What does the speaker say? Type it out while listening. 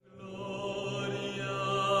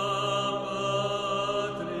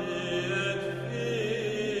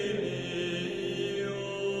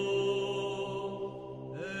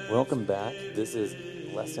Welcome back. This is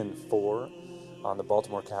lesson 4 on the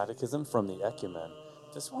Baltimore Catechism from the Ecumen.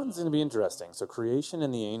 This one's going to be interesting. So creation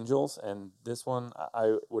and the angels, and this one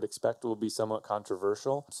I would expect will be somewhat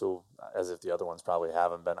controversial. So as if the other ones probably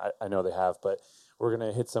haven't been. I know they have, but we're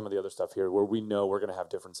going to hit some of the other stuff here where we know we're going to have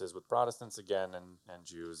differences with Protestants again and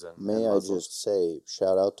Jews and May and I Muslims. just say,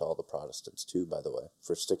 shout out to all the Protestants too, by the way,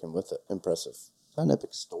 for sticking with it. Impressive. It's not an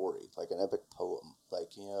epic story, like an epic poem.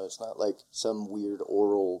 It's not like some weird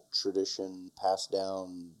oral tradition passed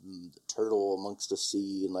down, the turtle amongst the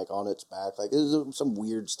sea and on its back. There's some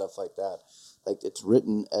weird stuff like that. It's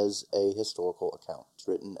written as a historical account. It's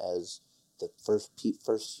written as the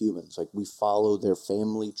first humans. We follow their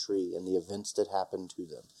family tree and the events that happened to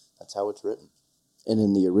them. That's how it's written. And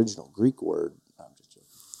in the original Greek word, I'm just joking.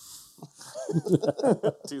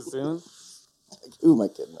 Too soon? Who am I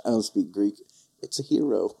kidding? I don't speak Greek. It's a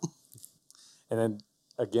hero. And then,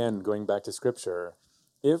 again, going back to Scripture,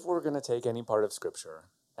 if we're going to take any part of Scripture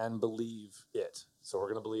and believe it, so we're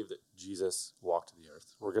going to believe that Jesus walked the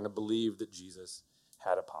earth. We're going to believe that Jesus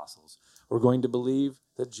had apostles. We're going to believe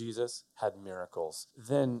that Jesus had miracles.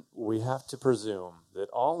 Then we have to presume that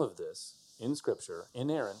all of this in Scripture,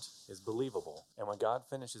 inerrant, is believable. And when God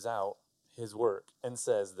finishes out his work and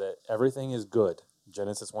says that everything is good,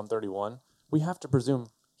 Genesis 1:31, we have to presume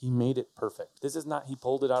he made it perfect. This is not he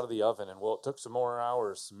pulled it out of the oven and, it took some more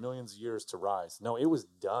hours, millions of years to rise. No, it was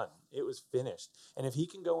done. It was finished. And if he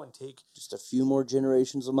can go and take... Just a few more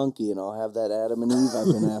generations of monkey and I'll have that Adam and Eve I've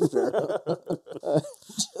been after.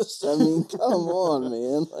 Come on,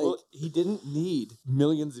 man. He didn't need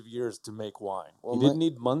millions of years to make wine. He didn't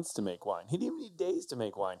need months to make wine. He didn't need days to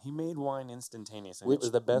make wine. He made wine instantaneously. It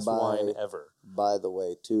was the best wine ever. By the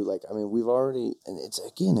way, too, we've already, and it's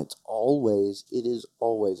always,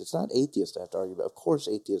 it's not atheists I have to argue about. Of course,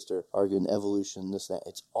 atheists are arguing evolution, this, that.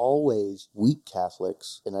 It's always weak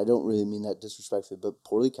Catholics, and I don't really mean that disrespectfully, but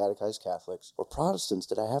poorly catechized Catholics or Protestants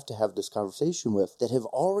that I have to have this conversation with that have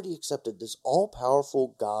already accepted this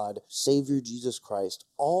all-powerful God, Savior Jesus Christ,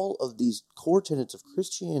 all of these core tenets of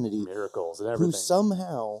Christianity, miracles and everything,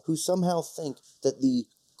 who somehow think that the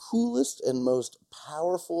coolest and most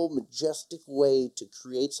powerful, majestic way to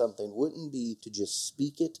create something wouldn't be to just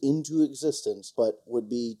speak it into existence, but would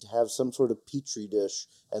be to have some sort of petri dish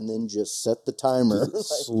and then just set the timer.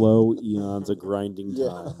 Slow eons of grinding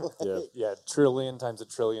time. Yeah, trillion times a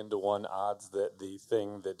trillion to 1 odds that the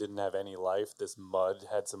thing that didn't have any life, this mud,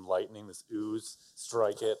 had some lightning, this ooze,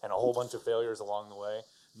 strike it, and a whole bunch of failures along the way.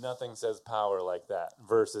 Nothing says power like that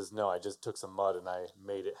versus, no, I just took some mud and I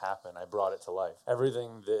made it happen. I brought it to life.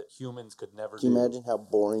 Everything that humans could never do. Can you imagine how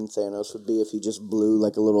boring Thanos would be if he just blew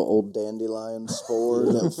like a little old dandelion spore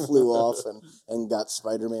that flew off and got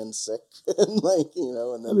Spider-Man sick?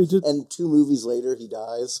 And 2 movies later he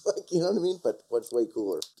dies. You know what I mean? But what's way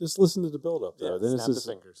cooler? Just listen to the build-up, though. Then snap the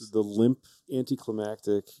fingers. The limp,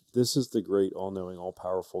 anticlimactic. This is the great, all-knowing,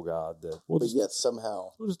 all-powerful God that yet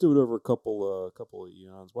somehow we'll just do it over a couple of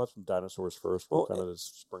eons. We'll have some dinosaurs first. We'll kind of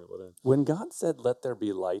just sprinkle it in. When God said, "Let there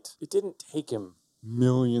be light," it didn't take him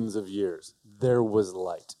millions of years. There was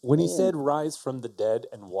light. When he said, "Rise from the dead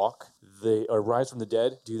and walk," rise from the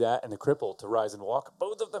dead, do that, and the cripple to rise and walk,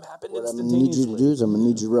 both of them happened instantaneously. What I'm going to need you to do is I'm going to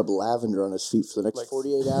need you to rub lavender on his feet for the next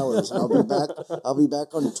 48 hours, and I'll be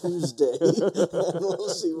back on Tuesday, and we'll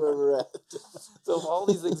see where we're at. So if all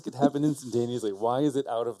these things could happen instantaneously, why is it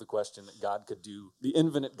out of the question that the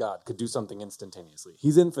infinite God could do something instantaneously?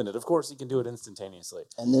 He's infinite. Of course he can do it instantaneously.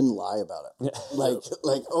 And then lie about it.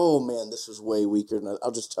 Oh man, this was way weaker than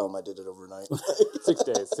I'll just tell him I did it overnight. 6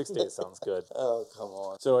 days. 6 days sounds good. Oh, come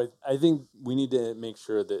on. So I think we need to make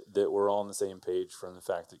sure that we're all on the same page from the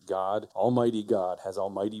fact that God, Almighty God, has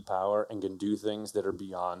almighty power and can do things that are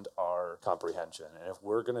beyond our comprehension. And if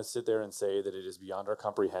we're going to sit there and say that it is beyond our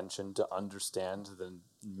comprehension to understand the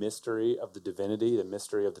mystery of the divinity, the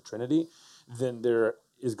mystery of the Trinity, then there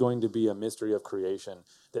is going to be a mystery of creation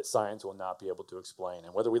that science will not be able to explain.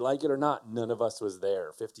 And whether we like it or not, none of us was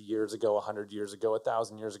there 50 years ago, 100 years ago,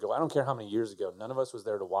 1,000 years ago. I don't care how many years ago. None of us was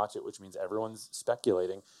there to watch it, which means everyone's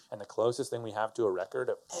speculating. And the closest thing we have to a record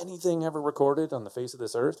of anything ever recorded on the face of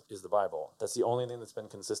this earth is the Bible. That's the only thing that's been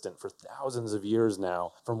consistent for thousands of years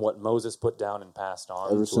now from what Moses put down and passed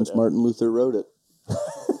on. Ever since Martin Luther wrote it.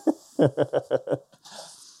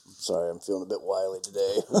 Sorry, I'm feeling a bit wily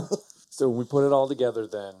today. So when we put it all together,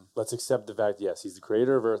 then let's accept the fact, yes, he's the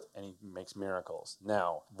creator of earth and he makes miracles.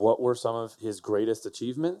 Now, what were some of his greatest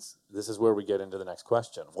achievements? This is where we get into the next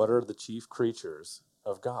question. What are the chief creatures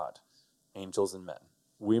of God? Angels and men.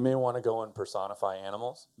 We may want to go and personify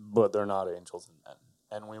animals, but they're not angels and men.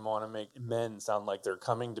 and we want to make men sound like they're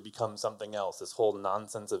coming to become something else, this whole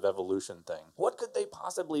nonsense of evolution thing. What could they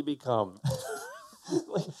possibly become?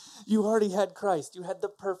 Like, you already had Christ. You had the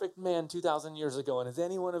perfect man 2,000 years ago. And is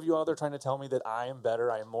any one of you out there trying to tell me that I am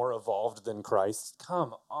better, I am more evolved than Christ?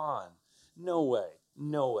 Come on. No way.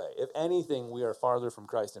 No way. If anything, we are farther from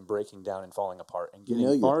Christ and breaking down and falling apart and getting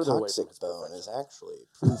your farther away from coccyx his bone perfection. is actually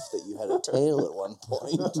proof that you had a tail at one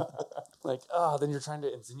point. Like, then you're trying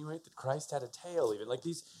to insinuate that Christ had a tail even. Like,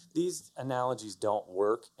 these analogies don't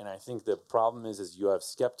work, and I think the problem is you have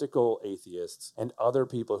skeptical atheists and other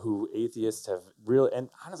people who atheists have really, and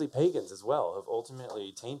honestly pagans as well, have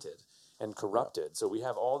ultimately tainted and corrupted. So we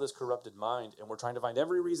have all this corrupted mind, and we're trying to find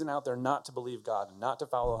every reason out there not to believe God and not to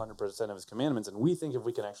follow 100% of his commandments, and we think if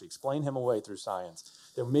we can actually explain him away through science,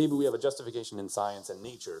 then maybe we have a justification in science and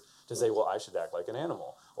nature to say, well, I should act like an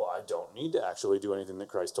animal. Well, I don't need to actually do anything that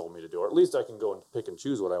Christ told me to do, or at least I can go and pick and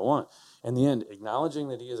choose what I want. In the end, acknowledging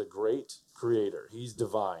that he is a great creator, he's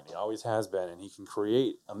divine, he always has been, and he can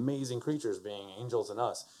create amazing creatures, being angels and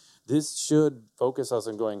us. This should focus us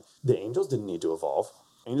on going, the angels didn't need to evolve.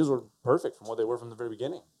 Angels were perfect from what they were from the very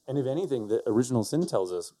beginning. And if anything, the original sin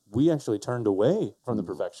tells us we actually turned away from the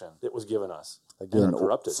perfection that was given us. Again,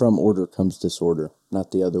 corrupted. from order comes disorder,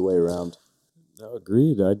 not the other way around. No,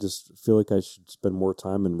 agreed. I just feel like I should spend more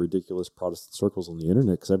time in ridiculous Protestant circles on the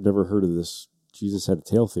internet because I've never heard of this Jesus had a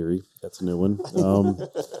tail theory. That's a new one.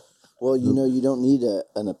 Well, you don't need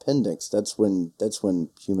an appendix. That's when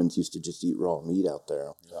humans used to just eat raw meat out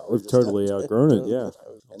there. We've totally outgrown it. Yeah,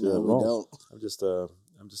 And now we don't.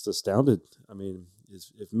 I'm just astounded. I mean,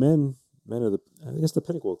 if men are the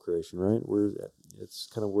pinnacle of creation, right? It's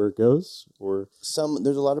kind of where it goes. Or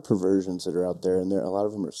There's a lot of perversions that are out there, and a lot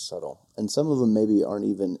of them are subtle, and some of them maybe aren't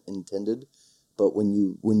even intended. But when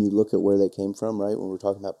you look at where they came from, right? When we're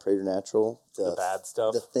talking about preternatural, the bad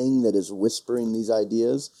stuff, the thing that is whispering these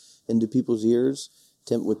ideas into people's ears,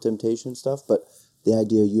 with temptation stuff. But the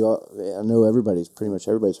idea, I know pretty much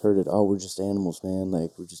everybody's heard it. Oh, we're just animals, man.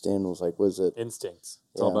 Like, we're just animals. Like, what is it? Instincts.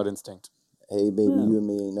 It's all about instinct. Hey, baby, you and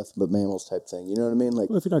me ain't nothing but mammals type thing. You know what I mean? Like,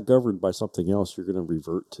 well, if you're not governed by something else, you're going to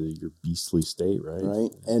revert to your beastly state, right?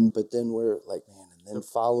 Right. But then we're like, man, and then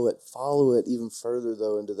follow it even further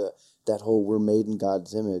though into that whole we're made in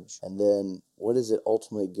God's image. And then what is it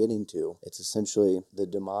ultimately getting to? It's essentially the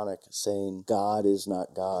demonic saying God is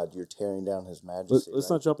not God. You're tearing down his majesty. Let's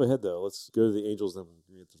not jump ahead though. Let's go to the angels and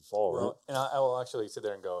then get to the fall, right? Well, and I will actually sit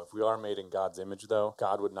there and go, if we are made in God's image, though,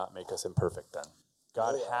 God would not make us imperfect then.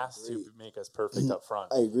 God has to make us perfect up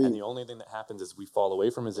front. I agree. And the only thing that happens is we fall away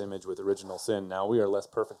from his image with original sin. Now we are less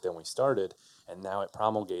perfect than we started, and now it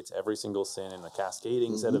promulgates every single sin and a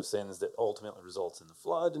cascading set of sins that ultimately results in the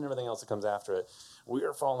flood and everything else that comes after it. We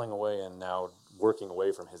are falling away and now working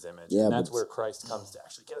away from his image. Yeah, and that's where Christ comes to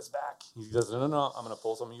actually get us back. He goes, no, I'm going to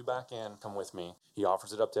pull some of you back in. Come with me. He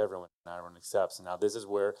offers it up to everyone, and everyone accepts. And now this is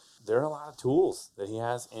where there are a lot of tools that he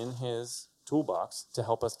has in his toolbox to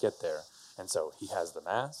help us get there. And so he has the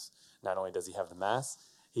Mass. Not only does he have the Mass,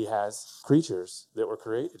 he has creatures that were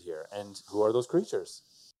created here. And who are those creatures?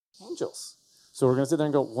 Angels. So we're going to sit there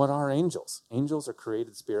and go, what are angels? Angels are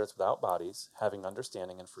created spirits without bodies, having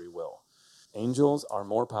understanding and free will. Angels are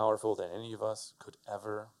more powerful than any of us could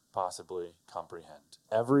ever possibly comprehend.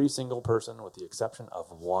 Every single person, with the exception of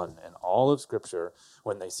one in all of Scripture,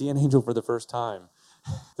 when they see an angel for the first time,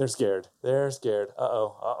 they're scared.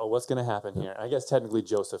 Uh-oh, what's going to happen here? I guess technically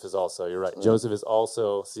Joseph is also, you're right. Joseph is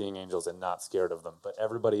also seeing angels and not scared of them. But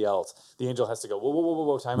everybody else, the angel has to go,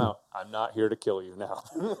 whoa, time out. I'm not here to kill you now.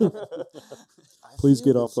 Please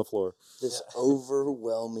get off the floor. This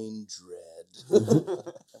overwhelming dread.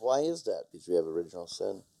 Why is that? Because we have original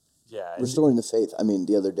sin. Yeah. Restoring the faith. I mean,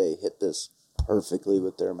 the other day hit this perfectly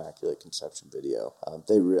with their Immaculate Conception video.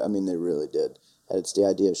 They really did. And it's the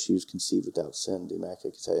idea she was conceived without sin, the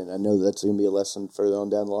Immaculate Conception. And I know that's going to be a lesson further on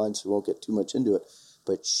down the line, so we won't get too much into it.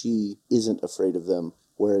 But she isn't afraid of them,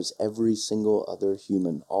 whereas every single other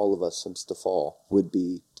human, all of us since the fall, would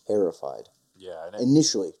be terrified. Yeah.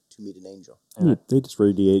 Initially, to meet an angel. They just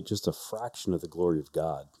radiate just a fraction of the glory of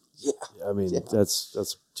God. Yeah. I mean,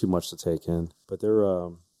 that's too much to take in. But they're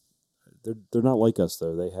not like us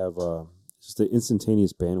though. They have just the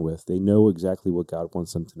instantaneous bandwidth. They know exactly what God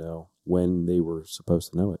wants them to know when they were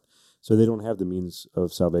supposed to know it. So they don't have the means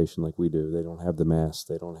of salvation like we do. They don't have the Mass.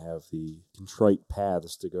 They don't have the contrite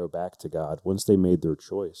paths to go back to God. Once they made their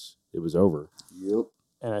choice, it was over. Yep.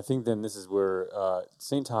 And I think then this is where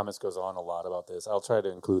St. Thomas goes on a lot about this. I'll try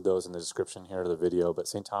to include those in the description here of the video, but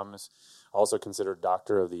St. Thomas, also considered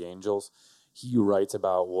Doctor of the Angels, he writes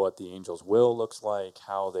about what the angel's will looks like,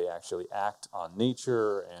 how they actually act on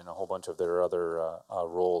nature, and a whole bunch of their other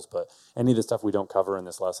roles. But any of the stuff we don't cover in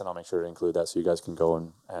this lesson, I'll make sure to include that so you guys can go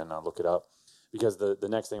and look it up. Because the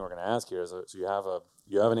next thing we're going to ask here is, so you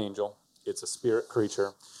have an angel. It's a spirit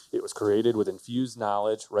creature. It was created with infused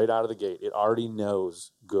knowledge right out of the gate. It already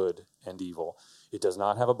knows good and evil. It does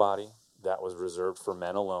not have a body. That was reserved for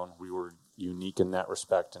men alone. We were unique in that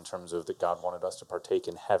respect in terms of that God wanted us to partake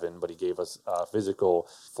in heaven, but he gave us physical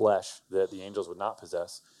flesh that the angels would not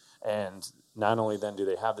possess. And not only then do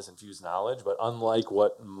they have this infused knowledge, but unlike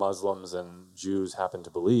what Muslims and Jews happen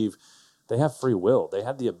to believe, they have free will. They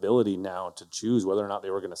had the ability now to choose whether or not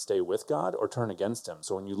they were going to stay with God or turn against him.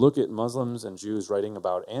 So when you look at Muslims and Jews writing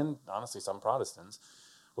about, and honestly some Protestants,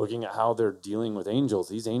 looking at how they're dealing with angels,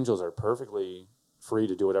 these angels are perfectly free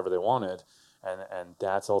to do whatever they wanted. And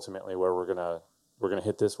that's ultimately where we're gonna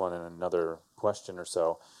hit this one in another question or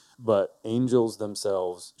so. But angels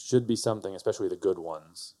themselves should be something, especially the good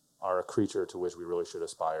ones, are a creature to which we really should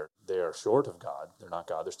aspire. They are short of God. They're not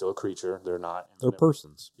God. They're still a creature. They're not. They're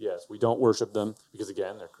persons. Yes, we don't worship them because,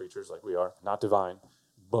 again, they're creatures like we are, not divine.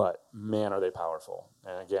 But, man, are they powerful.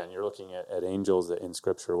 And, again, you're looking at angels that in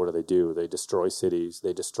Scripture, what do? They destroy cities.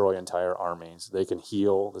 They destroy entire armies. They can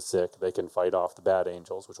heal the sick. They can fight off the bad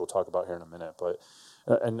angels, which we'll talk about here in a minute. But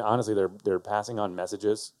and honestly, they're passing on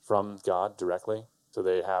messages from God directly. So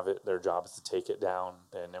they have it. Their job is to take it down.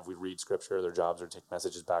 And if we read Scripture, their jobs are to take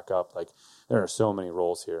messages back up. Like, there are so many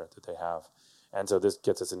roles here that they have. And so this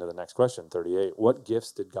gets us into the next question, 38. What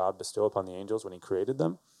gifts did God bestow upon the angels when he created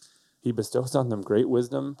them? He bestows on them great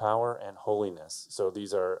wisdom, power, and holiness. So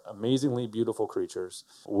these are amazingly beautiful creatures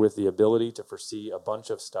with the ability to foresee a bunch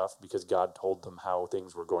of stuff because God told them how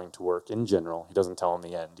things were going to work in general. He doesn't tell them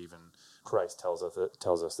the end. Even Christ tells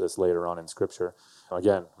us this later on in Scripture.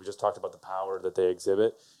 Again, we just talked about the power that they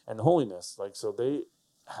exhibit and the holiness. So they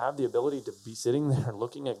have the ability to be sitting there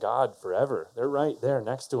looking at God forever. They're right there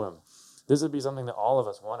next to him. This would be something that all of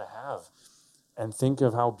us want to have. And think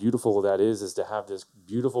of how beautiful that is to have this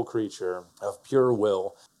beautiful creature of pure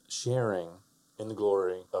will sharing in the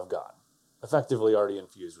glory of God, effectively already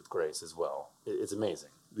infused with grace as well. It's amazing,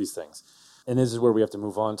 these things. And this is where we have to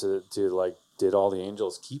move on to like, did all the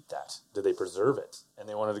angels keep that? Did they preserve it? And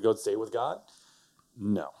they wanted to go stay with God?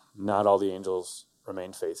 No, not all the angels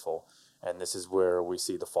remained faithful. And this is where we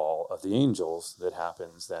see the fall of the angels that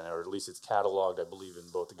happens then, or at least it's cataloged, I believe, in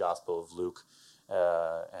both the Gospel of Luke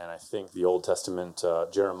and I think the Old Testament,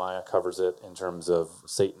 Jeremiah covers it in terms of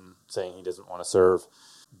Satan saying he doesn't want to serve.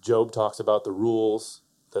 Job talks about the rules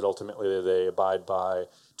that ultimately they abide by.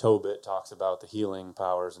 Tobit talks about the healing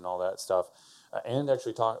powers and all that stuff, and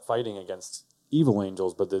actually fighting against evil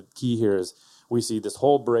angels. But the key here is we see this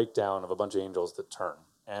whole breakdown of a bunch of angels that turn.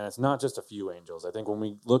 And it's not just a few angels. I think when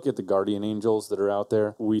we look at the guardian angels that are out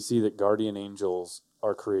there, we see that guardian angels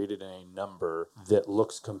are created in a number that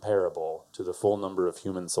looks comparable to the full number of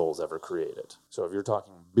human souls ever created. So if you're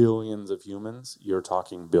talking billions of humans, you're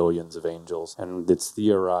talking billions of angels. And it's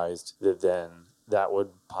theorized that then that would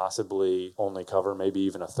possibly only cover maybe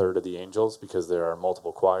even a third of the angels because there are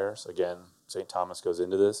multiple choirs. Again, St. Thomas goes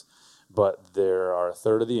into this. But there are a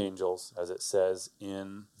third of the angels, as it says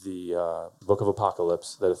in the book of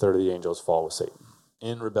Apocalypse, that a third of the angels fall with Satan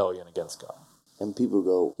in rebellion against God. And people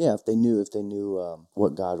go, yeah, if they knew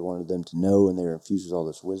what God wanted them to know, and they were infused with all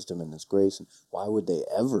this wisdom and this grace, and why would they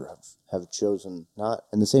ever have chosen not?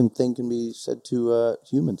 And the same thing can be said to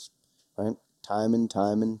humans, right? Time and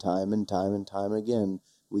time and time and time and time again,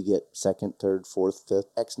 we get second, third, fourth, fifth,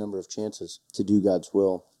 X number of chances to do God's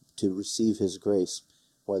will, to receive his grace,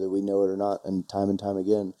 whether we know it or not. And time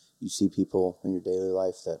again, you see people in your daily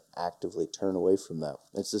life that actively turn away from that.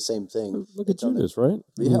 It's the same thing. Look at Judas, right?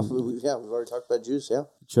 Yeah, we've already talked about Judas, yeah.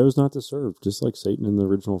 He chose not to serve, just like Satan in the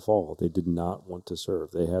original fall. They did not want to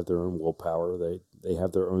serve. They have their own willpower. They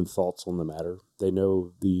have their own thoughts on the matter. They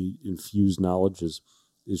know the infused knowledge is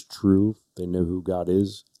true. They know who God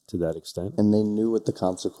is to that extent. And they knew what the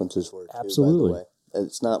consequences were, too, absolutely. by the way.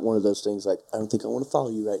 It's not one of those things like, I don't think I want to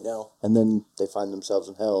follow you right now. And then they find themselves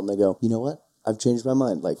in hell and they go, you know what? I've changed my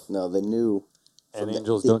mind. Like, no, they knew. And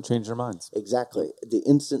angels don't change their minds. Exactly. The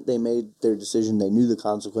instant they made their decision, they knew the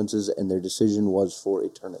consequences, and their decision was for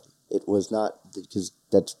eternity. It was not, because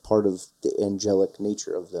that's part of the angelic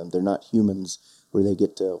nature of them. They're not humans where they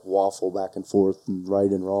get to waffle back and forth and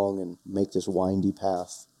right and wrong and make this windy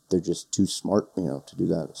path. They're just too smart, to do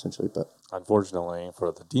that, essentially. But unfortunately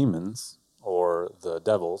for the demons, or the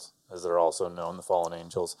devils, as they're also known, the fallen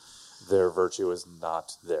angels, their virtue is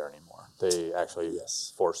not there anymore. They actually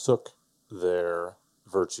forsook their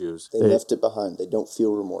virtues. They left it behind. They don't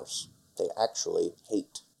feel remorse. They actually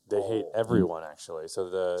hate. They hate everyone, actually.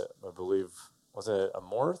 So I believe, was it a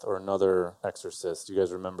Morth or another exorcist? You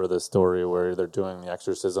guys remember the story where they're doing the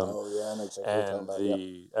exorcism? Oh, yeah, I know exactly what you're talking And about.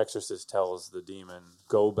 the exorcist tells the demon,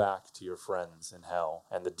 go back to your friends in hell.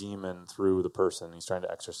 And the demon, through the person he's trying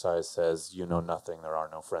to exorcise, says, you know nothing. There are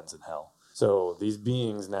no friends in hell. So these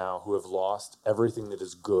beings now who have lost everything that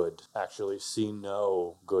is good actually see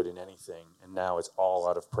no good in anything. And now it's all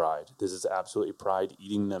out of pride. This is absolutely pride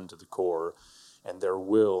eating them to the core. And their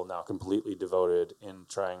will now completely devoted in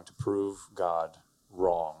trying to prove God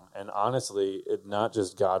wrong. And honestly, not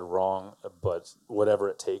just God wrong, but whatever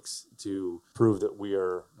it takes to prove that we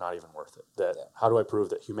are not even worth it. How do I prove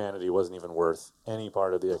that humanity wasn't even worth any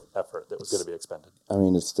part of the effort that was going to be expended? I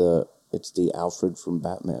mean, it's the Alfred from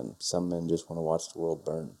Batman. Some men just want to watch the world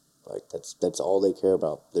burn. Like that's all they care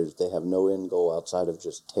about. They have no end goal outside of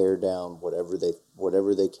just tear down whatever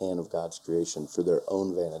they can of God's creation for their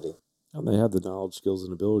own vanity. And they have the knowledge, skills,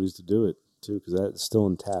 and abilities to do it too, because that's still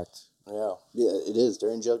intact. Yeah, it is.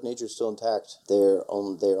 Their angelic nature is still intact. They're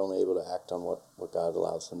only able to act on what God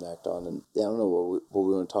allows them to act on. And I don't know what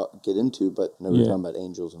we want to get into, but I know we're talking about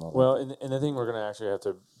angels and all that. Well, and the thing we're going to actually have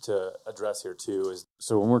to address here too is,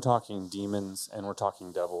 so when we're talking demons and we're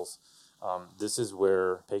talking devils, this is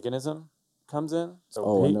where paganism comes in.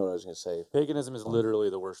 So I know what I was going to say. Paganism is literally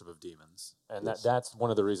the worship of demons. And that's one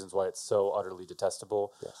of the reasons why it's so utterly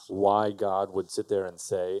detestable. Yes. Why God would sit there and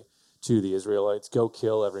say to the Israelites, go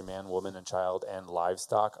kill every man, woman, and child and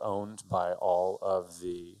livestock owned by all of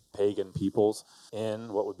the pagan peoples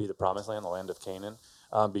in what would be the promised land, the land of Canaan,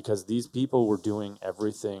 because these people were doing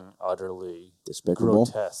everything utterly Despicable,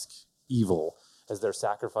 grotesque, evil, as they're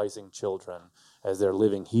sacrificing children, as they're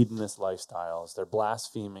living hedonist lifestyles, they're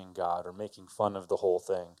blaspheming God or making fun of the whole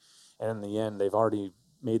thing. And in the end, they've already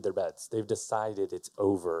made their bets. They've decided it's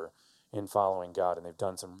over in following God, and they've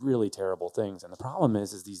done some really terrible things. And the problem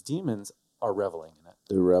is these demons are reveling in it.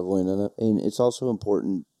 They're reveling in it. And it's also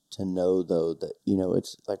important to know, though, that,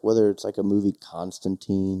 it's like whether it's like a movie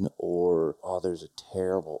Constantine or, there's a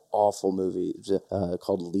terrible, awful movie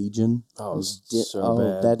called Legion. Oh, it's so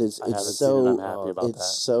bad. That is, I it's haven't so, seen it. I'm happy about it's that.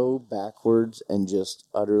 so backwards and just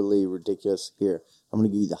utterly ridiculous. Here, I'm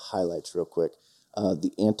going to give you the highlights real quick.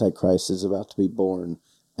 The Antichrist is about to be born,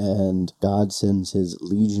 and God sends his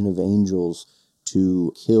legion of angels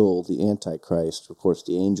to kill the Antichrist. Of course,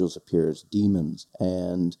 the angels appear as demons,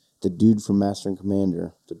 and the dude from Master and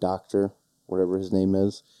Commander, the doctor, whatever his name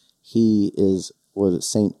is, he is,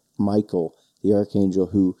 Saint Michael, the archangel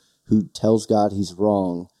who tells God he's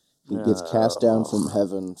wrong. He gets cast down from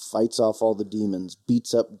heaven, fights off all the demons,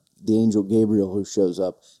 beats up the angel Gabriel who shows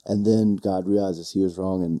up, and then God realizes he was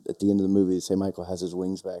wrong, and at the end of the movie, St. Michael has his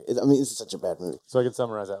wings back. It's such a bad movie. So I can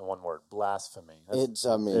summarize that in one word: blasphemy.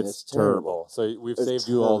 It's terrible. So we've saved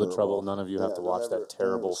you all the trouble. None of you have to watch that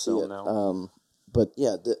terrible film now. But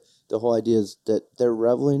yeah, the whole idea is that they're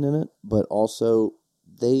reveling in it, but also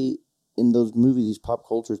in those movies, these pop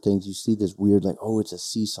culture things, you see this weird, like, it's a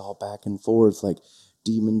seesaw back and forth, like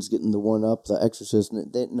demons getting the one up, the exorcist.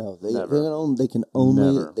 They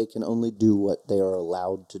can only do what they are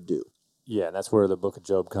allowed to do. Yeah, and that's where the book of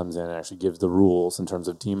Job comes in and actually gives the rules in terms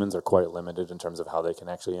of demons are quite limited in terms of how they can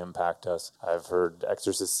actually impact us. I've heard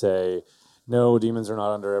exorcists say, no, demons are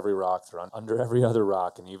not under every rock. They're under every other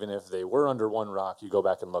rock. And even if they were under one rock, you go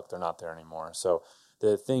back and look, they're not there anymore. So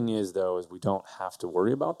the thing is, though, is we don't have to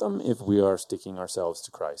worry about them if we are sticking ourselves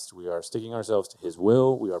to Christ. We are sticking ourselves to his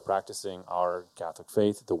will. We are practicing our Catholic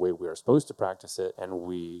faith the way we are supposed to practice it. And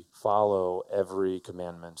we follow every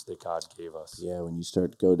commandment that God gave us. Yeah, when you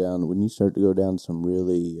start to go down some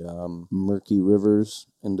really murky rivers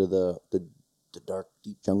into the dark,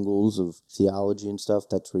 deep jungles of theology and stuff,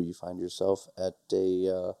 that's where you find yourself at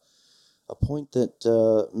a point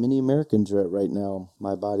that many Americans are at right now.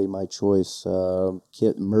 My body, my choice,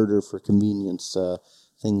 murder for convenience,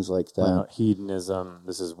 things like that. Well, hedonism,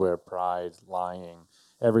 this is where pride, lying,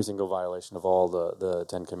 every single violation of all the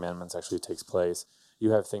Ten Commandments actually takes place. You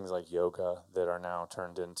have things like yoga that are now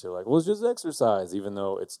turned into like, well, it's just exercise, even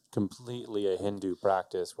though it's completely a Hindu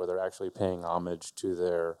practice where they're actually paying homage to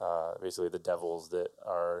their, basically the devils that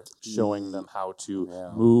are showing them how to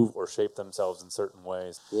move or shape themselves in certain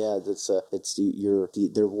ways. Yeah, it's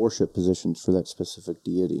their worship positions for that specific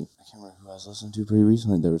deity. I can't remember who I was listening to pretty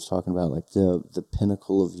recently. They was talking about like the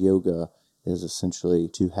pinnacle of yoga is essentially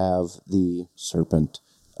to have the serpent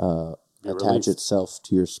attach itself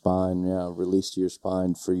to your spine, release to your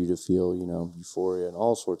spine for you to feel, euphoria and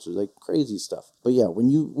all sorts of like crazy stuff. But yeah, when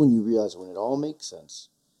you realize, when it all makes sense,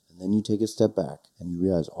 and then you take a step back and you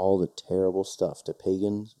realize all the terrible stuff that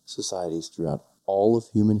pagan societies throughout all of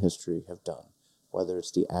human history have done whether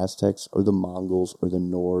it's the Aztecs or the Mongols or the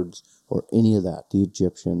Nords or any of that, the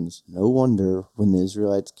Egyptians. No wonder when the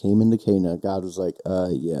Israelites came into Canaan, God was like,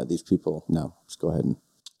 yeah, these people, no, let's go ahead and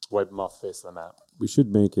Wipe them off the face of the map. We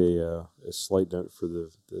should make a slight note for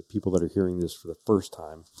the people that are hearing this for the first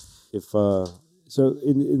time. If so,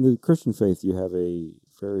 in the Christian faith, you have a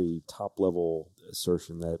very top level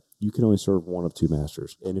assertion that you can only serve one of two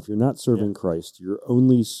masters, and if you're not serving Christ, you're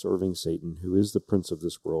only serving Satan, who is the prince of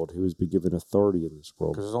this world, who has been given authority in this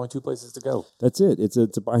world. Because there's only two places to go. That's it. It's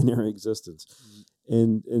a binary existence.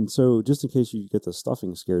 And so, just in case you get the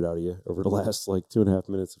stuffing scared out of you over the last 2.5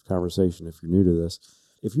 minutes of conversation, if you're new to this.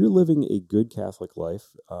 If you're living a good Catholic life,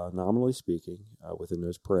 nominally speaking, within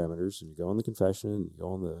those parameters, and you go on the confession, and you go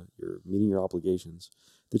on you're meeting your obligations,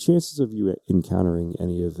 the chances of you encountering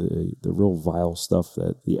any of the real vile stuff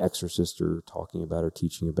that the exorcists are talking about or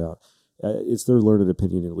teaching about, it's their learned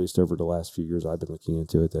opinion, at least over the last few years I've been looking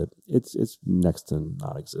into it, that it's next to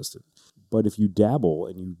non-existent. But if you dabble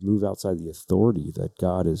and you move outside the authority that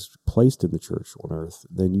God has placed in the church on earth,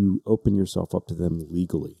 then you open yourself up to them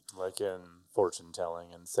legally. Like in fortune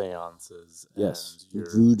telling and seances. Yes. And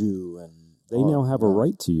voodoo and they now have a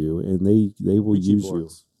right to you, and they will Ouija use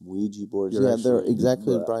boards. Ouija boards. You're They're actually-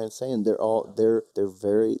 exactly what Brian's saying. They're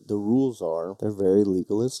very, the rules are, they're very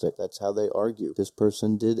legalistic. That's how they argue. This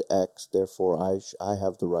person did X, therefore I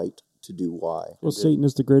have the right to do Y. Well, Satan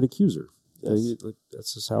is the great accuser. Yes.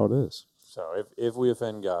 That's just how it is. So if we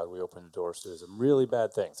offend God, we open the doors to some really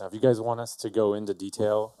bad things. Now, if you guys want us to go into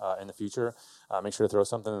detail in the future, make sure to throw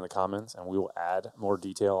something in the comments, and we will add more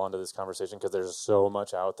detail onto this conversation, because there's so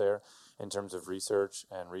much out there in terms of research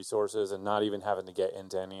and resources, and not even having to get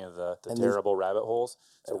into any of the terrible rabbit holes.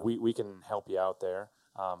 So we can help you out there.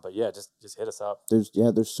 But yeah, just hit us up.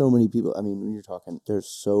 There's so many people. I mean, when you're talking, there's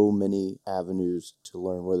so many avenues to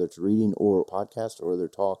learn, whether it's reading or podcast or other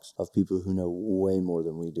talks of people who know way more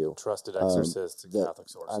than we do. Trusted exorcists and Catholic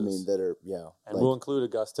sources. I mean, that are, And we'll include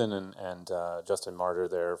Augustine and Justin Martyr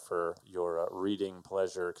there for your reading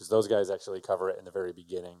pleasure, because those guys actually cover it in the very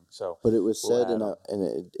beginning. So, but it was we'll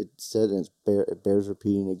said, and it bears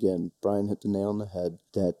repeating again. Brian hit the nail on the head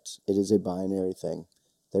that it is a binary thing.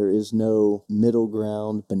 There is no middle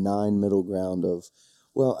ground, benign middle ground of,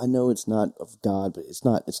 well, I know it's not of God, but it's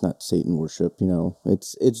not Satan worship.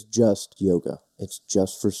 It's just yoga. It's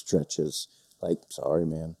just for stretches. Sorry,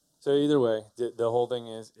 man. So either way, the whole thing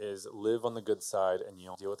is live on the good side, and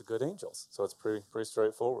you'll deal with the good angels. So it's pretty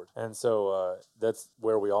straightforward. And so that's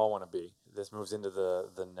where we all want to be. This moves into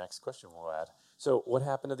the next question we'll add. So what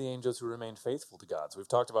happened to the angels who remained faithful to God? So we've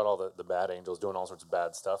talked about all the bad angels doing all sorts of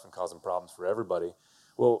bad stuff and causing problems for everybody.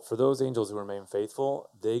 Well, for those angels who remain faithful,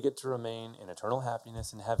 they get to remain in eternal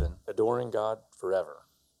happiness in heaven, adoring God forever.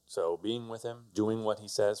 So being with him, doing what he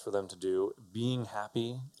says for them to do, being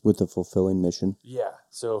happy. With a fulfilling mission. Yeah.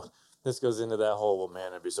 So this goes into that whole, well,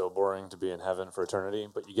 man, it'd be so boring to be in heaven for eternity.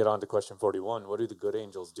 But you get on to question 41. What do the good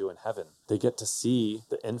angels do in heaven? They get to see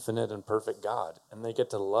the infinite and perfect God. And they get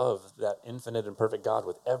to love that infinite and perfect God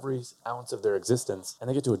with every ounce of their existence. And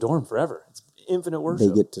they get to adore him forever. It's infinite worship.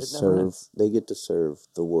 They get to serve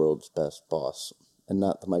the world's best boss, and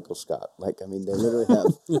not the Michael Scott. They literally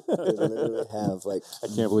have, I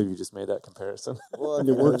can't believe you just made that comparison. Well,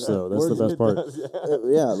 It works, though. That's the best part.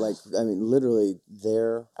 Literally,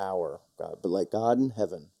 they're our God. But God in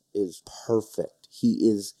heaven is perfect. He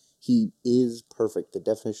is perfect. The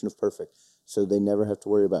definition of perfect. So they never have to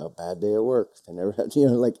worry about a bad day at work. They never have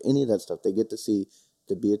to, any of that stuff. They get to see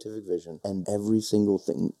the beatific vision, and every single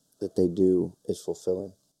thing that they do is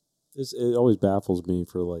fulfilling. It always baffles me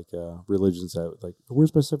for religions that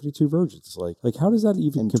where's my 72 virgins? Like how does that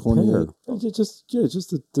even And compare? 28. Just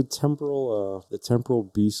the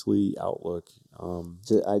temporal beastly outlook.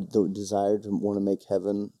 The desire to want to make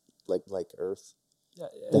heaven like earth.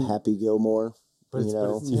 The Happy Gilmore. But it's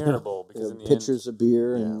terrible, because in the pictures end, of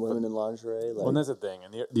beer and women in lingerie. Well, and that's the thing.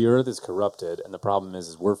 And the earth is corrupted, and the problem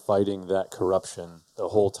is we're fighting that corruption the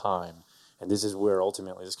whole time. And this is where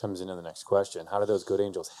ultimately this comes into the next question. How do those good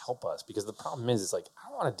angels help us? Because the problem is, I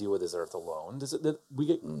don't want to deal with this earth alone. We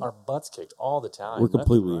get our butts kicked all the time. We're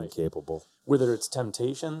completely incapable. Whether it's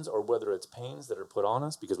temptations or whether it's pains that are put on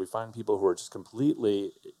us, because we find people who are just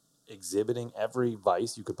completely exhibiting every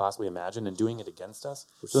vice you could possibly imagine and doing it against us.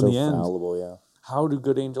 We're so fallible, yeah. How do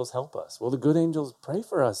good angels help us? Well, the good angels pray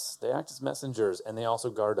for us. They act as messengers, and they also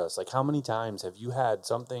guard us. How many times have you had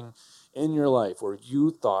something in your life where you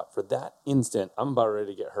thought for that instant, I'm about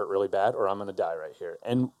ready to get hurt really bad, or I'm going to die right here?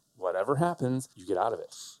 And whatever happens, you get out of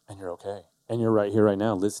it, and you're okay. And you're right here, right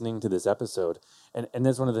now, listening to this episode. And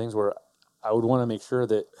that's one of the things where I would want to make sure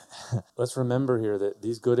that, let's remember here that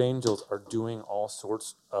these good angels are doing all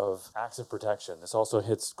sorts of acts of protection. This also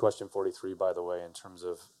hits question 43, by the way, in terms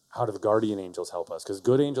of how do the guardian angels help us? Because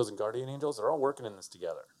good angels and guardian angels are all working in this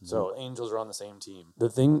together. Mm-hmm. So angels are on the same team. The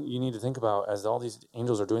thing you need to think about as all these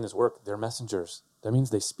angels are doing this work, they're messengers. That means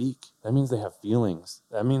they speak. That means they have feelings.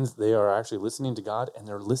 That means they are actually listening to God, and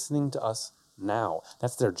they're listening to us now.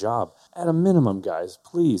 That's their job. At a minimum, guys,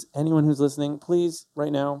 please, anyone who's listening, please,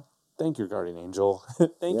 right now, thank your guardian angel.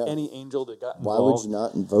 Thank any angel that got involved. Why would you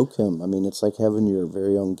not invoke him? I mean, it's like having your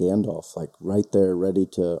very own Gandalf, like right there, ready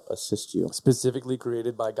to assist you. Specifically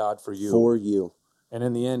created by God for you. For you. And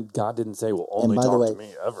in the end, God didn't say, well, only talk to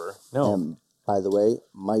me ever. No. And by the way,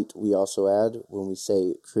 might we also add, when we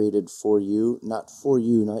say created for you, not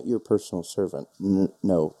your personal servant.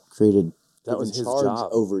 No, created, that was his charge job.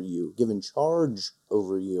 over you, given charge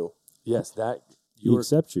over you. Yes, that he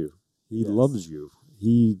accepts you. He loves you.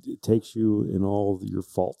 He takes you in all your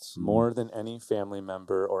faults. More than any family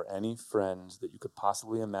member or any friend that you could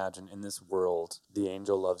possibly imagine in this world, the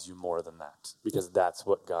angel loves you more than that. Because that's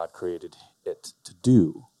what God created it to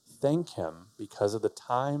do. Thank him because of the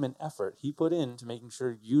time and effort he put into making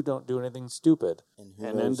sure you don't do anything stupid and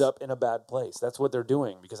end up in a bad place. That's what they're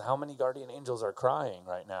doing. Because how many guardian angels are crying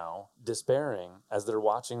right now, despairing as they're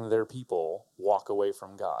watching their people walk away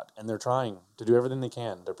from God? And they're trying to do everything they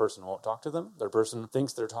can. Their person won't talk to them. Their person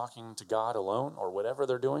thinks they're talking to God alone or whatever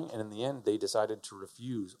they're doing. And in the end, they decided to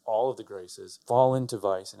refuse all of the graces, fall into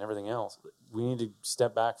vice and everything else. We need to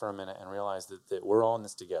step back for a minute and realize that we're all in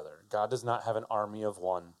this together. God does not have an army of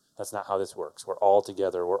one. That's not how this works. We're all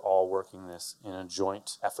together. We're all working this in a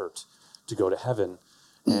joint effort to go to heaven.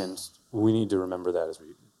 And we need to remember that as we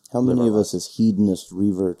How many of us as hedonist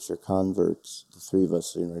reverts or converts, the three of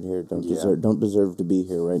us sitting right here, don't deserve to be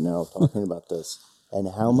here right now talking about this?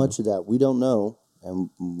 And how much of that we don't know, and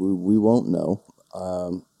we won't know,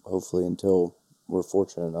 hopefully until we're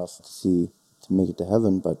fortunate enough to make it to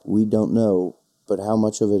heaven, but we don't know. But how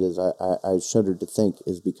much of it is, I shudder to think,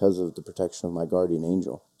 is because of the protection of my guardian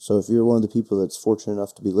angel. So if you're one of the people that's fortunate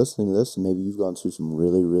enough to be listening to this, and maybe you've gone through some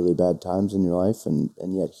really, really bad times in your life, and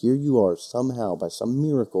yet here you are somehow, by some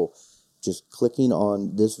miracle, just clicking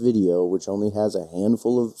on this video, which only has a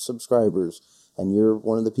handful of subscribers, and you're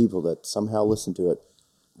one of the people that somehow listen to it,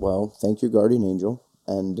 well, thank your guardian angel,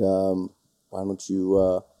 and why don't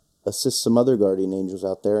you assist some other guardian angels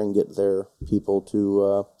out there and get their people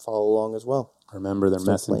to follow along as well. Remember, they're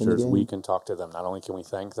messengers. We can talk to them. Not only can we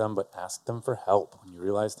thank them, but ask them for help. When you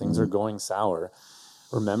realize things are going sour,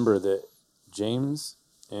 remember that James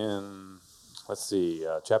in,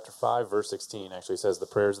 chapter 5, verse 16 actually says the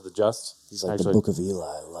prayers of the just. He's like the book of Eli.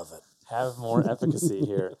 I love it. Have more efficacy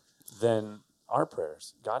here than our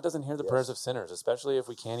prayers. God doesn't hear the prayers of sinners, especially if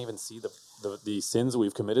we can't even see the sins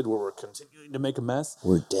we've committed where we're continuing to make a mess.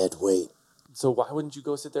 We're dead weight. So why wouldn't you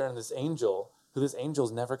go sit there and this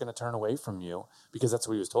angel's never going to turn away from you, because that's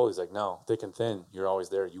what he was told. He's like, no, thick and thin, you're always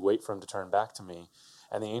there. You wait for him to turn back to me.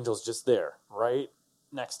 And the angel's just there, right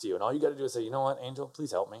next to you. And all you got to do is say, you know what, angel,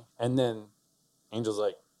 please help me. And then angel's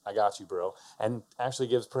like, I got you, bro. And actually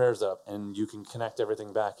gives prayers up, and you can connect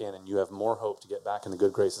everything back in, and you have more hope to get back in the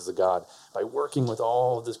good graces of God by working with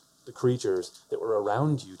all of the creatures that were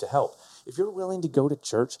around you to help. If you're willing to go to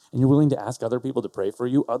church and you're willing to ask other people to pray for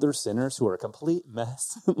you, other sinners who are a complete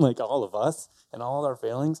mess, like all of us and all our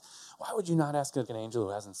failings, why would you not ask an angel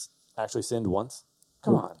who hasn't actually sinned once?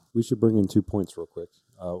 Come on. We should bring in 2 points real quick.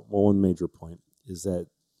 One major point is that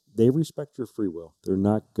they respect your free will. They're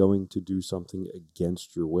not going to do something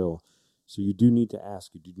against your will. So you do need to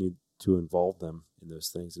ask. You do need to involve them in those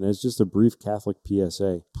things. And as just a brief Catholic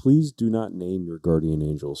PSA, please do not name your guardian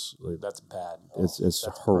angels. That's bad. It's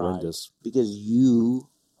horrendous. Pride. Because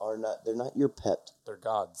they're not your pet. They're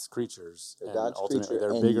God's creatures. They're God's creatures.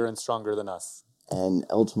 They're bigger and stronger than us. And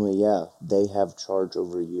ultimately, they have charge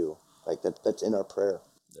over you. Like that's in our prayer.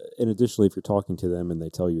 And additionally, if you're talking to them and they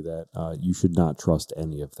tell you that, you should not trust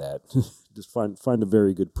any of that. Just find a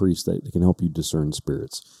very good priest that can help you discern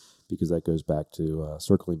spirits, because that goes back to,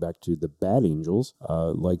 circling back to the bad angels,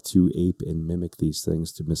 like to ape and mimic these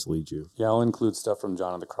things to mislead you. Yeah, I'll include stuff from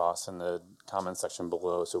John of the Cross in the comment section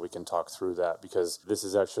below so we can talk through that, because this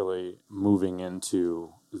is actually moving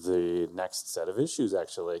into the next set of issues,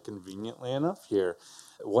 actually, conveniently enough here.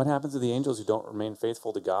 What happens to the angels who don't remain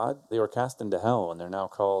faithful to God? They were cast into hell, and they're now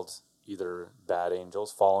called either bad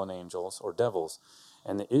angels, fallen angels, or devils.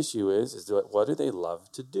 And the issue is what do they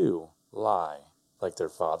love to do? Lie, like their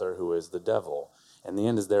father, who is the devil. And the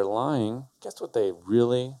end is they're lying. Guess what they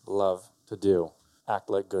really love to do? act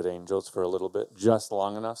like good angels for a little bit, just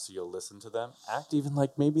long enough so you'll listen to them. Act even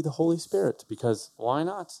like maybe the Holy Spirit, because why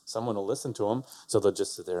not? Someone will listen to them, so they'll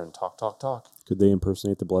just sit there and talk. Could they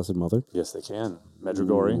impersonate the Blessed Mother? Yes, they can.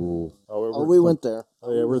 Medjugorje. Ooh. Oh, we went there.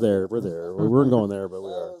 Oh yeah, we're there. We weren't going there, but we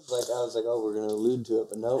I are. was like, oh, we're going to allude to it,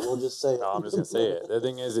 but no, we'll just say it. No, I'm just going to say it. The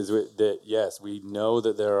thing is that, yes, we know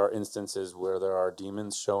that there are instances where there are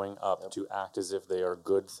demons showing up to act as if they are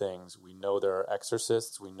good things. We know there are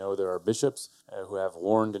exorcists. We know there are bishops who have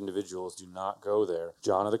warned individuals, do not go there.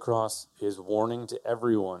 John of the Cross is warning to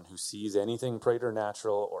everyone who sees anything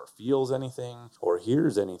preternatural or feels anything or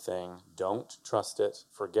hears anything, don't trust it,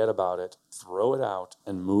 forget about it, throw it out,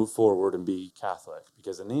 and move forward and be Catholic.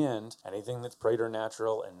 Because in the end, anything that's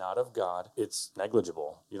preternatural and not of God, it's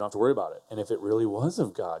negligible. You don't have to worry about it. And if it really was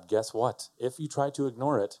of God, guess what? If you try to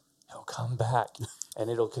ignore it, he'll come back. And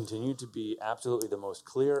it'll continue to be absolutely the most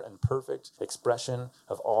clear and perfect expression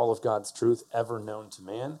of all of God's truth ever known to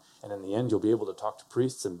man. And in the end, you'll be able to talk to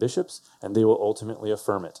priests and bishops, and they will ultimately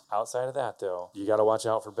affirm it. Outside of that, though, you got to watch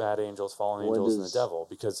out for bad angels, fallen angels, and the devil.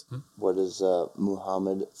 Because what does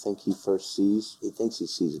Muhammad think he first sees? He thinks he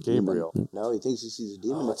sees a Gabriel. demon. No, he thinks he sees a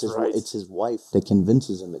demon. Oh, It's his wife that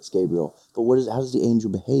convinces him it's Gabriel. But how does the angel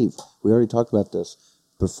behave? We already talked about this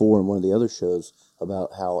before in one of the other shows,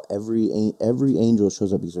 about how every angel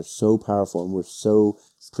shows up because they're so powerful and we're so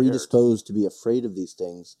predisposed to be afraid of these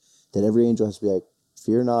things that every angel has to be like,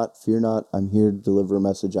 fear not, I'm here to deliver a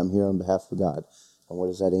message, I'm here on behalf of God. And what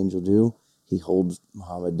does that angel do? He holds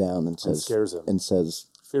Muhammad down and scares him and says,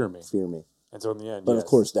 fear me. And so in the end, but of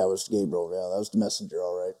course that was Gabriel. Yeah, that was the messenger,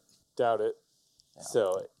 all right. Doubt it. Yeah.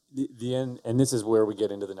 So the end, and this is where we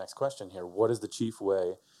get into the next question here. What is the chief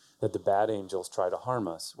way that the bad angels try to harm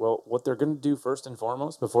us? Well, what they're going to do first and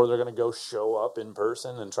foremost, before they're going to go show up in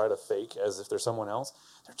person and try to fake as if they're someone else,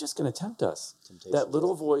 they're just going to tempt us. That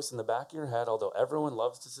little voice in the back of your head, although everyone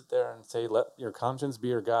loves to sit there and say, let your conscience be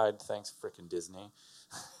your guide. Thanks, frickin' Disney.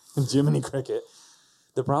 Jiminy Cricket.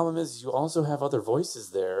 The problem is you also have other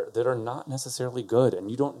voices there that are not necessarily good,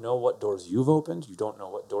 and you don't know what doors you've opened. You don't know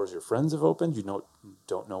what doors your friends have opened. You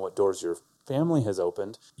don't know what doors your family has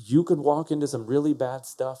opened. You could walk into some really bad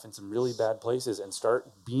stuff in some really bad places and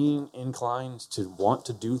start being inclined to want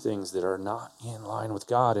to do things that are not in line with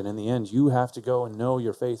God. And in the end, you have to go and know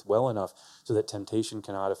your faith well enough so that temptation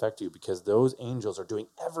cannot affect you, because those angels are doing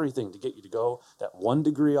everything to get you to go that 1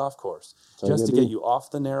 degree off course, just to get you off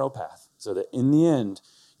the narrow path, so that in the end,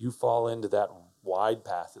 you fall into that wide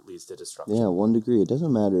path that leads to destruction. Yeah, 1 degree. It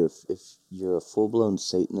doesn't matter if you're a full-blown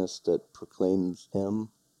Satanist that proclaims him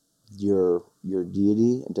your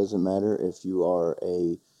deity. It doesn't matter if you are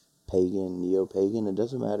a pagan, neo-pagan. It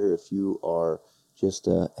doesn't matter if you are just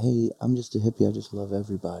hey, I'm just a hippie, I just love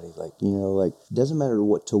everybody. It doesn't matter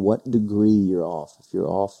to what degree you're off. If you're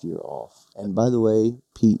off, you're off. And by the way,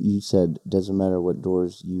 Pete, you said it doesn't matter what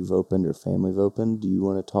doors you've opened or family have opened. Do you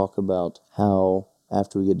want to talk about how,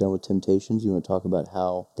 after we get done with temptations, you want to talk about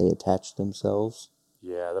how they attach themselves?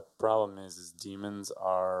 Yeah, the problem is demons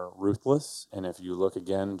are ruthless. And if you look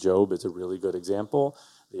again, Job is a really good example.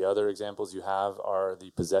 The other examples you have are the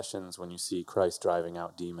possessions when you see Christ driving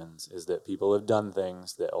out demons, is that people have done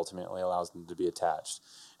things that ultimately allows them to be attached.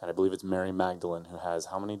 And I believe it's Mary Magdalene who has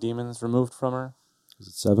how many demons removed from her? Is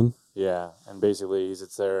it 7? Yeah, and basically he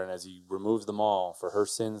sits there, and as he removes them all for her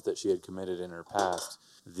sins that she had committed in her past,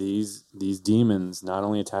 these demons not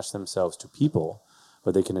only attach themselves to people,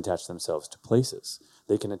 but they can attach themselves to places.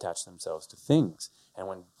 They can attach themselves to things. And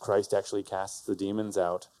when Christ actually casts the demons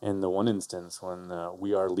out, in the one instance when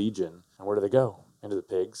we are legion, and where do they go? Into the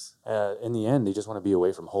pigs. In the end, they just want to be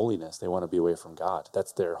away from holiness. They want to be away from God.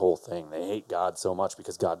 That's their whole thing. They hate God so much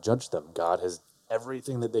because God judged them. God has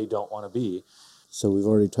everything that they don't want to be. So we've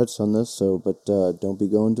already touched on this, but don't be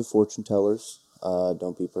going to fortune tellers.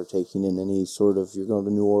 Don't be partaking in any sort of, you're going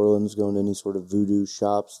to New Orleans, going to any sort of voodoo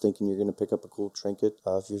shops, thinking you're going to pick up a cool trinket.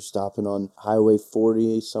 If you're stopping on Highway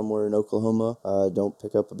 40 somewhere in Oklahoma, don't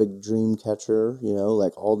pick up a big dream catcher,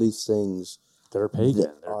 all these things. They're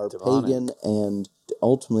pagan. That are pagan and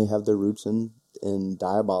ultimately have their roots in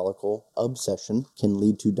diabolical obsession, can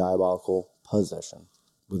lead to diabolical possession.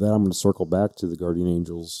 With that, I'm going to circle back to the guardian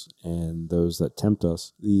angels and those that tempt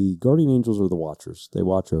us. The guardian angels are the watchers. They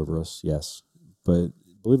watch over us, yes. But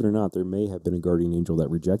believe it or not, there may have been a guardian angel that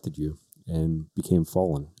rejected you and became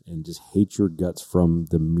fallen and just hates your guts from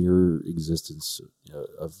the mere existence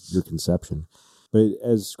of your conception. But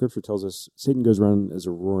as Scripture tells us, Satan goes around as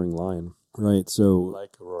a roaring lion, right? So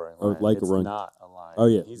like a roaring lion. It's not a lion. Oh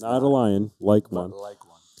yeah, He's not a lion, like one. Like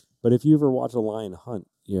one. But if you ever watch a lion hunt,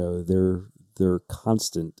 they're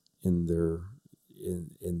constant in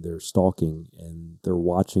in their stalking, and they're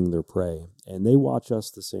watching their prey, and they watch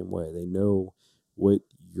us the same way. They know what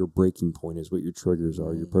your breaking point is, what your triggers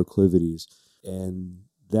are, your proclivities, and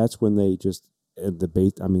that's when they just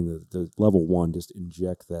the level 1 just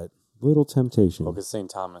inject that little temptation. Well, because St.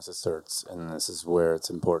 Thomas asserts, and this is where it's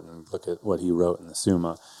important, look at what he wrote in the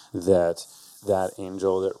Summa, that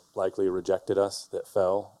angel that likely rejected us, that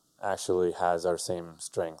fell, actually has our same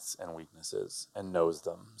strengths and weaknesses and knows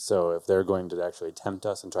them. So if they're going to actually tempt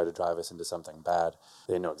us and try to drive us into something bad,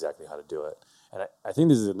 they know exactly how to do it. And I think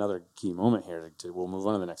this is another key moment here. We'll move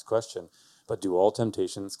on to the next question. But do all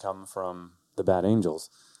temptations come from the bad angels?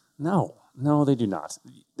 No, they do not.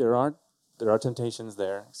 There are temptations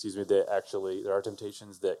there. There are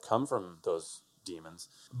temptations that come from those demons.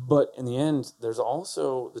 But in the end, there's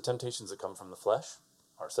also the temptations that come from the flesh,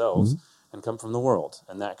 ourselves, and come from the world.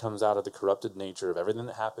 And that comes out of the corrupted nature of everything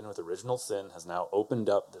that happened with original sin has now opened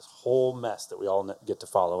up this whole mess that we all get to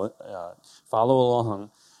follow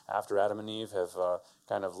along after Adam and Eve have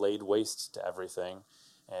kind of laid waste to everything,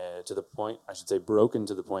 to the point, broken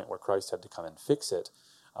to the point where Christ had to come and fix it.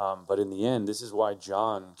 But in the end, this is why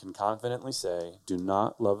John can confidently say, do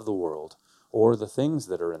not love the world or the things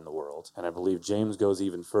that are in the world. And I believe James goes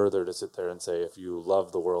even further to sit there and say, if you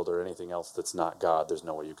love the world or anything else that's not God, there's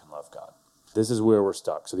no way you can love God. This is where we're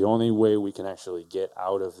stuck. So the only way we can actually get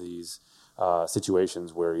out of these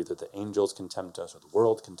situations where either the angels can tempt us or the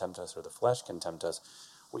world can tempt us or the flesh can tempt us,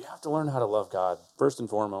 we have to learn how to love God first and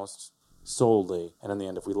foremost, solely. And in the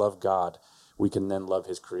end, if we love God, we can then love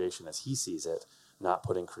his creation as he sees it, not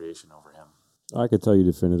putting creation over him. I could tell you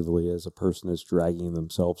definitively, as a person that's dragging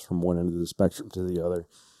themselves from one end of the spectrum to the other,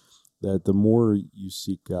 that the more you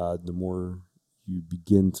seek God, the more you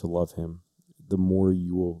begin to love him, the more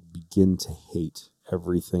you will begin to hate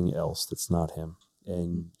everything else that's not him.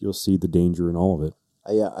 And you'll see the danger in all of it.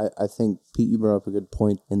 I think, Pete, you brought up a good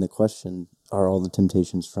point in the question, are all the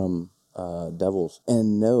temptations from devils?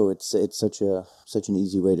 And no, it's such an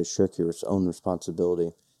easy way to shirk your own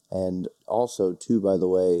responsibility. And also, too, by the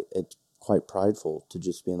way, it's quite prideful to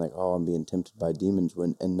just being like, oh, I'm being tempted by demons,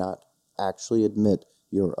 and not actually admit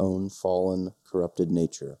your own fallen, corrupted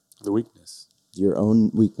nature. The weakness. Your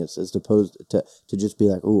own weakness, as opposed to just be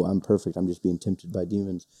like, oh, I'm perfect, I'm just being tempted by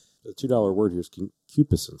demons. The $2 word here is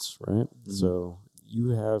concupiscence, right? Mm-hmm. So you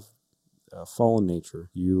have a fallen nature.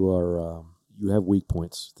 You have weak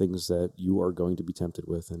points, things that you are going to be tempted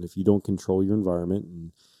with. And if you don't control your environment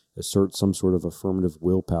and assert some sort of affirmative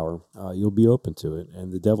willpower, you'll be open to it.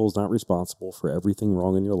 And the devil's not responsible for everything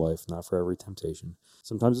wrong in your life, not for every temptation.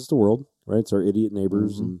 Sometimes it's the world, right? It's our idiot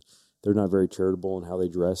neighbors, and they're not very charitable in how they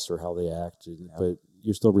dress or how they act, but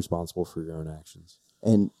you're still responsible for your own actions.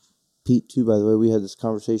 And Pete, too, by the way, we had this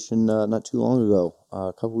conversation not too long ago,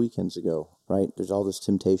 a couple weekends ago, right? There's all these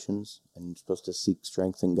temptations, and you're supposed to seek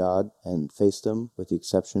strength in God and face them, with the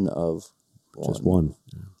exception of just one.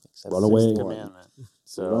 Yeah. Run away. Commandment.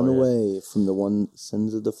 So, run away from the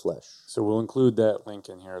sins of the flesh. So we'll include that link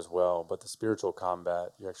in here as well. But the spiritual combat,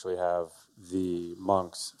 you actually have the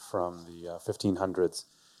monks from the 1500s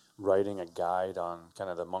writing a guide on kind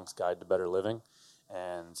of the monk's guide to better living.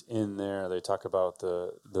 And in there, they talk about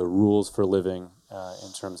the rules for living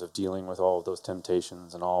in terms of dealing with all of those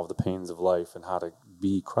temptations and all of the pains of life, and how to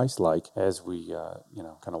be Christ-like as we,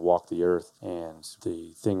 kind of walk the earth. And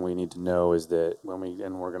the thing we need to know is that we're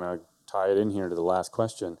going to tie it in here to the last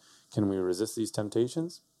question, can we resist these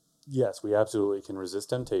temptations? Yes, we absolutely can resist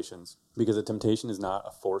temptations, because a temptation is not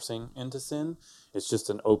a forcing into sin. It's just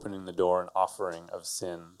an opening the door, an offering of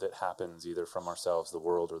sin that happens either from ourselves, the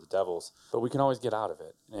world, or the devils. But we can always get out of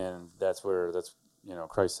it. And that's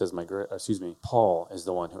Christ says, Paul is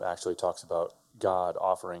the one who actually talks about God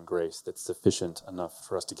offering grace that's sufficient enough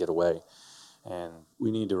for us to get away. And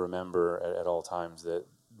we need to remember at all times that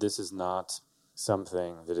this is not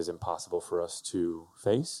something that is impossible for us to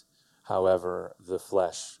face. However, the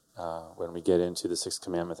flesh, when we get into the 6th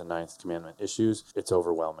commandment, the 9th commandment issues, it's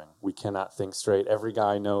overwhelming. We cannot think straight. Every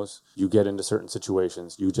guy knows you get into certain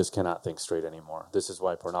situations, you just cannot think straight anymore. This is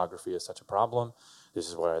why pornography is such a problem. This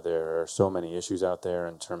is why there are so many issues out there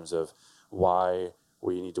in terms of why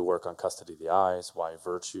we need to work on custody of the eyes, why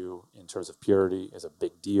virtue in terms of purity is a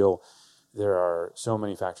big deal. There are so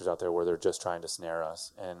many factors out there where they're just trying to snare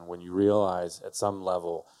us. And when you realize at some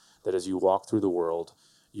level that as you walk through the world,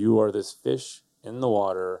 you are this fish in the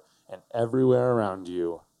water, and everywhere around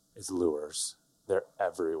you is lures. They're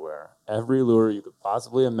everywhere. Every lure you could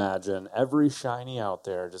possibly imagine, every shiny out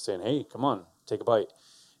there just saying, hey, come on, take a bite.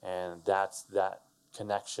 And that's that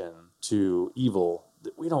connection to evil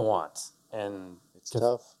that we don't want. And it's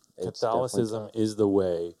tough. Catholicism is the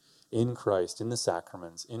way in Christ, in the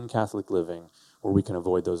sacraments, in Catholic living, where we can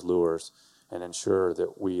avoid those lures and ensure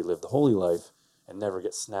that we live the holy life and never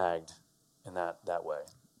get snagged in that way.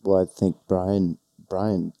 Well, I think Brian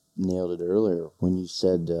nailed it earlier when you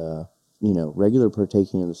said, regular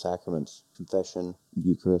partaking of the sacraments, confession,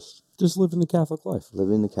 Eucharist, Just living the Catholic life.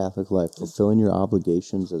 living the Catholic life, fulfilling your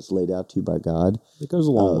obligations as laid out to you by God. It goes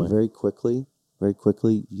a long way. Very quickly,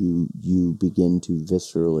 you begin to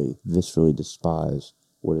viscerally despise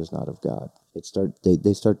what is not of God.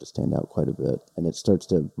 They start to stand out quite a bit, and it starts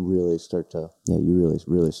to really start to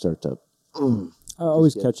I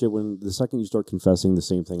always catch it when the second you start confessing the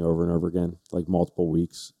same thing over and over again, like multiple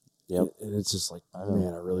weeks. Yep. And it's just like,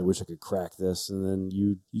 man, I really wish I could crack this. And then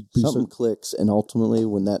you something clicks, and ultimately,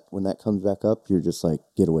 when that comes back up, you're just like,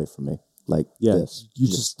 get away from me, like this. You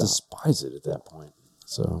just despise it at that point.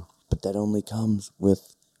 So, but that only comes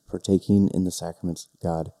with partaking in the sacraments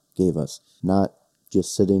God gave us, not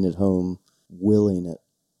just sitting at home willing it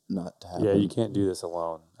not to happen. Yeah, you can't do this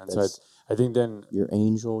alone. And so I think then your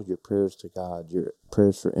angel, your prayers to God, your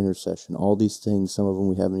prayers for intercession, all these things, some of them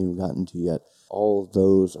we haven't even gotten to yet, all of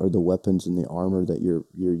those are the weapons and the armor that you're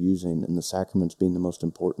using, and the sacraments being the most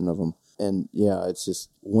important of them. And yeah, it's just,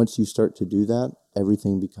 once you start to do that,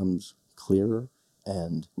 everything becomes clearer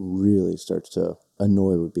and really starts to,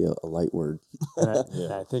 annoy would be a light word.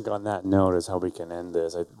 and I think on that note is how we can end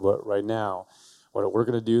this. Right now, what we're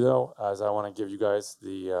going to do, though, is I want to give you guys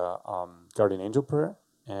the Guardian Angel prayer.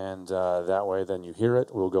 And that way, then you hear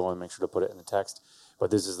it. We'll go and make sure to put it in the text. But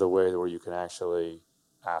this is the way where you can actually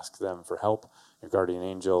ask them for help, your guardian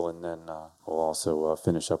angel, and then we'll also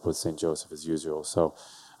finish up with St. Joseph as usual. So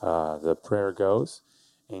the prayer goes,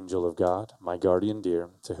 Angel of God, my guardian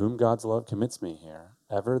dear, to whom God's love commits me here,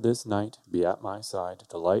 ever this night be at my side,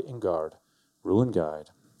 to light and guard, rule and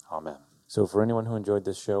guide. Amen. So for anyone who enjoyed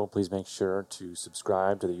this show, please make sure to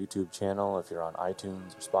subscribe to the YouTube channel. If you're on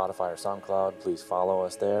iTunes or Spotify or SoundCloud, please follow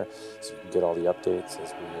us there so you can get all the updates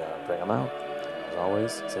as we bring them out. As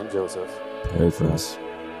always, St. Joseph, pray for us.